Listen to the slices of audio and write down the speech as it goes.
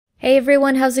Hey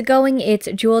everyone, how's it going? It's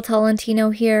Jewel Tolentino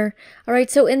here.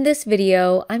 Alright, so in this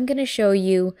video, I'm going to show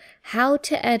you how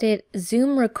to edit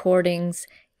Zoom recordings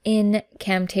in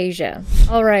Camtasia.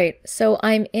 Alright, so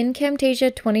I'm in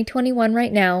Camtasia 2021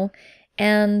 right now,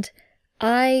 and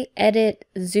I edit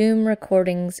Zoom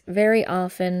recordings very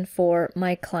often for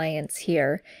my clients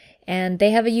here. And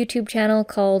they have a YouTube channel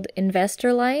called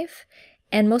Investor Life,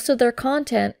 and most of their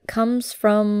content comes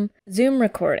from Zoom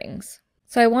recordings.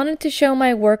 So I wanted to show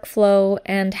my workflow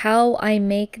and how I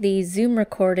make these Zoom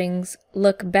recordings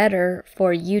look better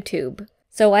for YouTube.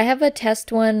 So I have a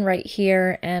test one right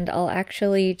here, and I'll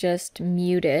actually just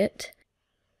mute it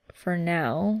for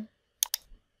now.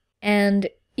 And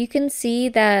you can see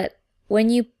that when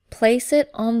you place it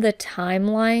on the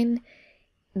timeline,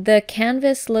 the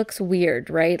canvas looks weird,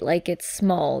 right? Like it's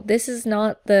small. This is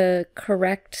not the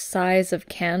correct size of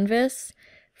canvas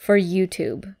for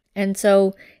YouTube. And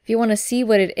so if you want to see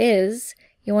what it is,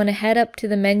 you want to head up to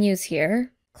the menus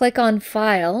here, click on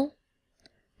File,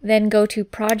 then go to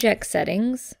Project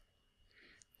Settings,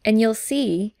 and you'll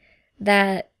see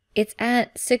that it's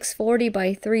at 640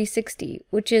 by 360,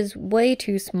 which is way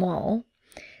too small.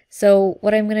 So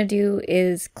what I'm going to do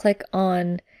is click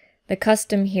on the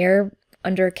custom here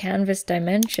under Canvas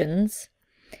Dimensions,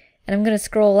 and I'm going to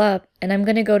scroll up and I'm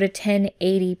going to go to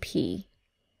 1080p.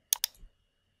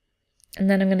 And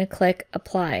then I'm going to click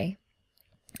Apply.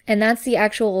 And that's the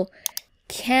actual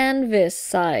canvas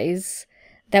size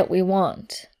that we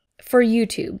want for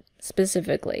YouTube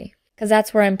specifically, because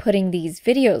that's where I'm putting these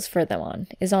videos for them on,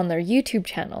 is on their YouTube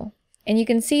channel. And you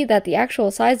can see that the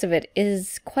actual size of it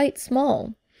is quite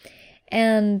small.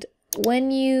 And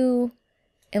when you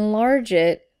enlarge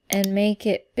it and make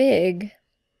it big,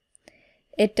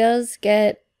 it does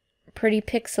get pretty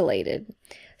pixelated.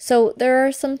 So there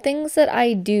are some things that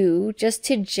I do just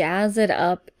to jazz it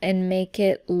up and make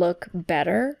it look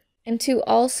better, and to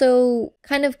also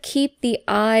kind of keep the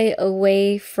eye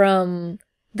away from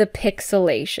the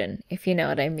pixelation, if you know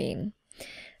what I mean.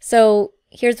 So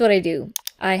here's what I do.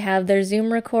 I have their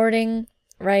Zoom recording,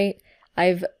 right?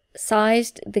 I've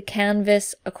sized the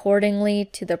canvas accordingly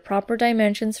to the proper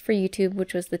dimensions for YouTube,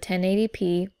 which was the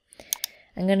 1080p.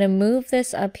 I'm going to move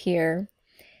this up here,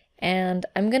 and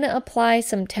I'm going to apply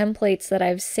some templates that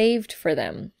I've saved for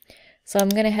them. So I'm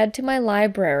going to head to my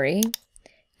library,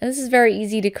 and this is very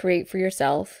easy to create for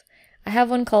yourself. I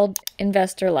have one called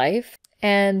Investor Life,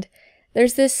 and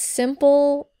there's this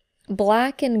simple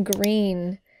black and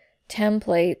green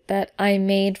template that I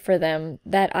made for them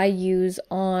that I use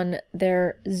on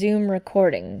their Zoom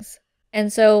recordings.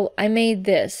 And so I made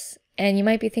this, and you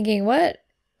might be thinking, what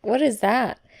is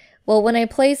that? Well, when I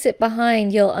place it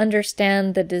behind, you'll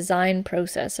understand the design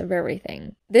process of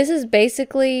everything. This is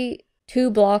basically 2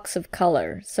 blocks of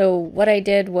color. So what I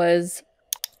did was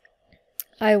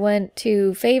I went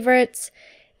to favorites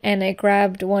and I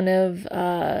grabbed one of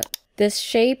this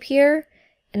shape here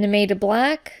and I made it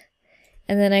black.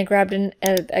 And then I grabbed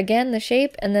again the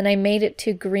shape, and then I made it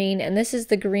to green, and this is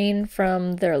the green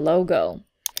from their logo.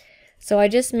 So I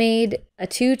just made a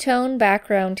 2-tone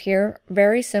background here,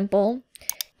 very simple.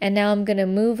 And now I'm going to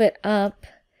move it up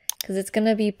because it's going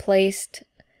to be placed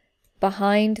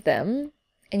behind them.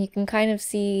 And you can kind of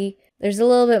see there's a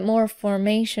little bit more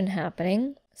formation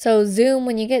happening. So Zoom,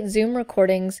 when you get Zoom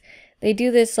recordings, they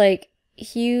do this like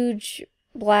huge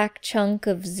black chunk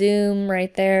of Zoom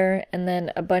right there, and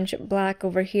then a bunch of black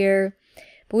over here.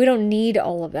 But we don't need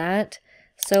all of that.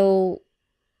 So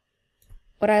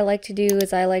what I like to do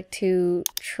is I like to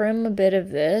trim a bit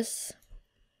of this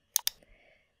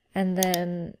and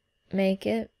then make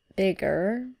it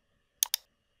bigger.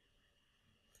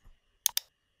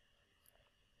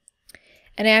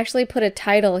 And I actually put a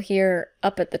title here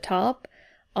up at the top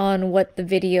on what the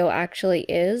video actually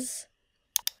is.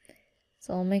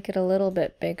 So I'll make it a little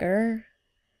bit bigger.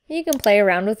 You can play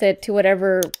around with it to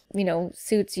whatever,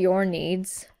 suits your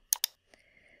needs.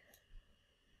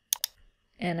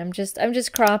 And I'm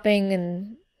just cropping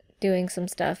and doing some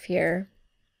stuff here.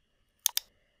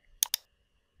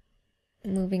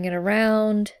 Moving it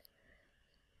around.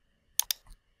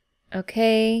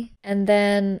 Okay, and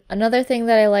then another thing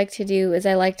that I like to do is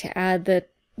I like to add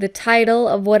the title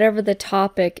of whatever the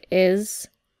topic is.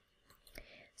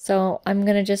 So I'm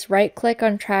going to just right click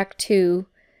on track 2,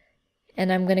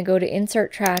 and I'm going to go to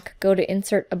insert track, go to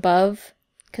insert above,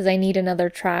 because I need another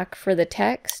track for the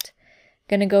text.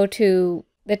 I'm going to go to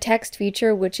the text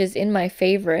feature, which is in my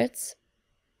favorites,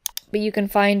 but you can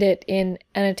find it in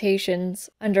annotations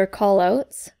under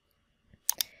callouts.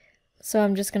 So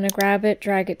I'm just going to grab it,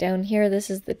 drag it down here. This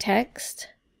is the text.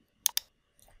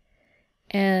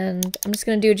 And I'm just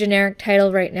going to do a generic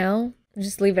title right now.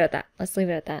 Just leave it at that. Let's leave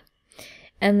it at that.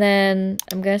 And then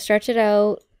I'm going to stretch it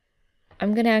out.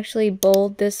 I'm going to actually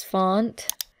bold this font,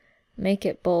 make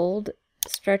it bold,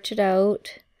 stretch it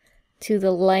out to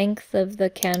the length of the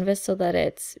canvas so that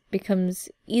it becomes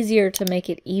easier to make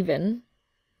it even.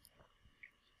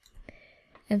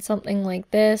 And something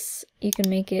like this, you can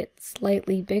make it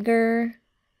slightly bigger.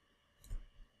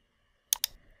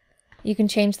 You can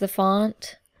change the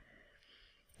font.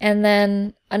 And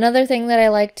then another thing that I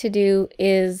like to do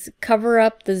is cover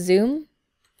up the zoom.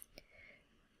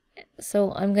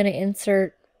 So I'm going to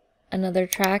insert another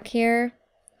track here.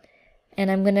 And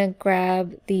I'm going to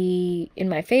grab in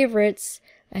my favorites,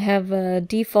 I have a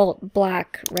default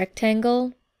black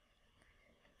rectangle.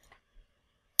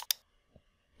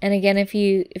 And again, if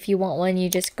you want one, you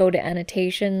just go to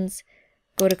annotations,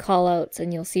 go to callouts,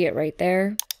 and you'll see it right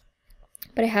there.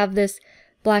 But I have this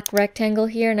black rectangle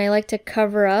here, and I like to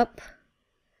cover up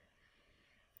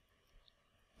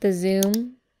the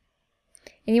zoom.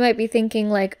 And you might be thinking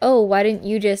like, oh, why didn't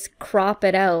you just crop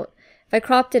it out? If I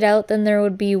cropped it out, then there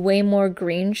would be way more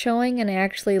green showing, and I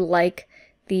actually like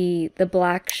the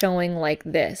black showing like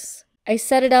this. I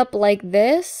set it up like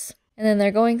this, and then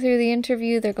they're going through the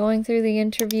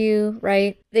interview,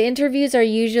 right? The interviews are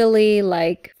usually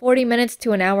like 40 minutes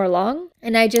to an hour long,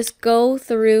 and I just go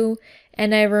through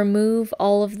and I remove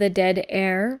all of the dead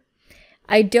air.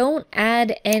 I don't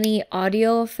add any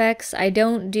audio effects. I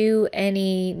don't do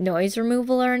any noise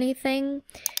removal or anything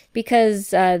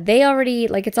because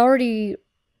it's already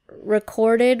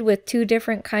recorded with 2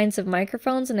 different kinds of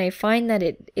microphones, and I find that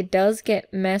it does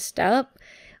get messed up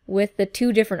with the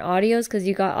 2 different audios because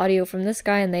you got audio from this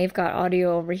guy and they've got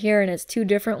audio over here, and it's 2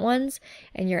 different ones,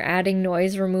 and you're adding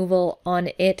noise removal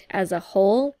on it as a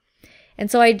whole. And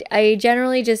so I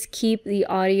generally just keep the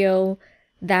audio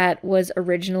that was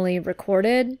originally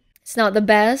recorded. It's not the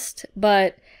best,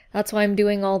 but that's why I'm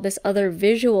doing all this other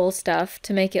visual stuff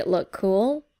to make it look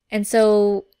cool. And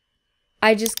so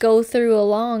I just go through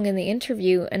along in the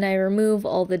interview and I remove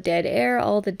all the dead air,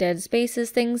 all the dead spaces,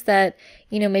 things that,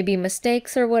 maybe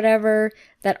mistakes or whatever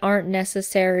that aren't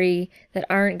necessary, that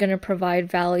aren't going to provide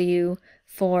value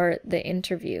for the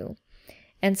interview.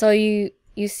 And so you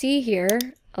see here,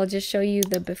 I'll just show you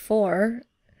the before.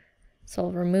 So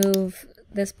I'll remove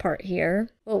this part here.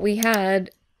 What we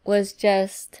had was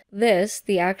just this,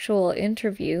 the actual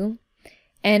interview.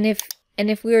 And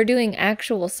if we were doing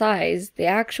actual size, the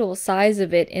actual size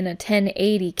of it in a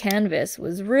 1080 canvas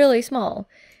was really small.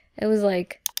 It was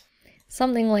like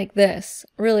something like this,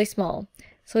 really small.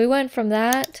 So we went from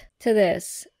that to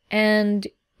this, and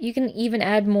you can even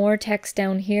add more text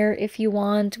down here if you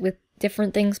want, with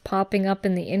different things popping up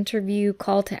in the interview,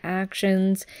 call to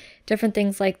actions, different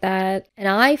things like that. And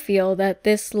I feel that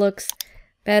this looks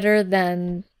better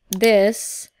than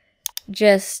this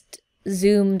just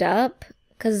zoomed up,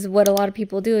 because what a lot of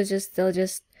people do is they'll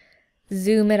just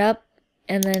zoom it up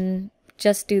and then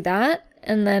just do that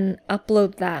and then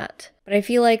upload that. But I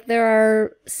feel like there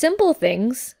are simple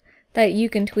things that you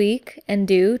can tweak and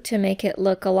do to make it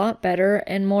look a lot better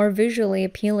and more visually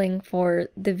appealing for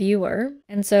the viewer.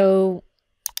 And so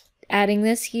adding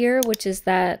this here, which is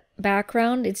that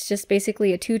background, it's just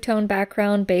basically a 2-tone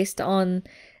background based on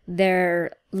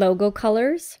their logo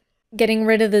colors. Getting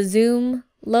rid of the Zoom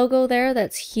logo there,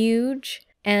 that's huge,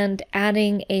 and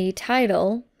adding a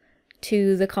title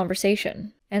to the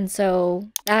conversation. And so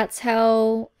that's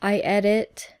how I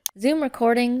edit Zoom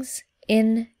recordings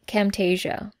in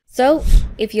Camtasia. So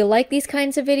if you like these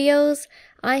kinds of videos,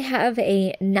 I have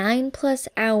a 9+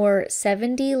 hour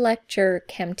 70 lecture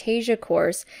Camtasia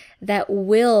course that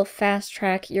will fast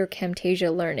track your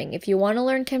Camtasia learning. If you want to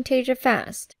learn Camtasia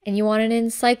fast and you want an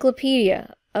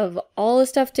encyclopedia of all the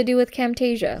stuff to do with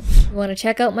Camtasia, you want to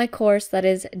check out my course that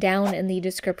is down in the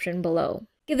description below.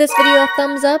 Give this video a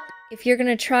thumbs up if you're going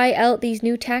to try out these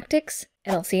new tactics,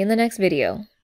 and I'll see you in the next video.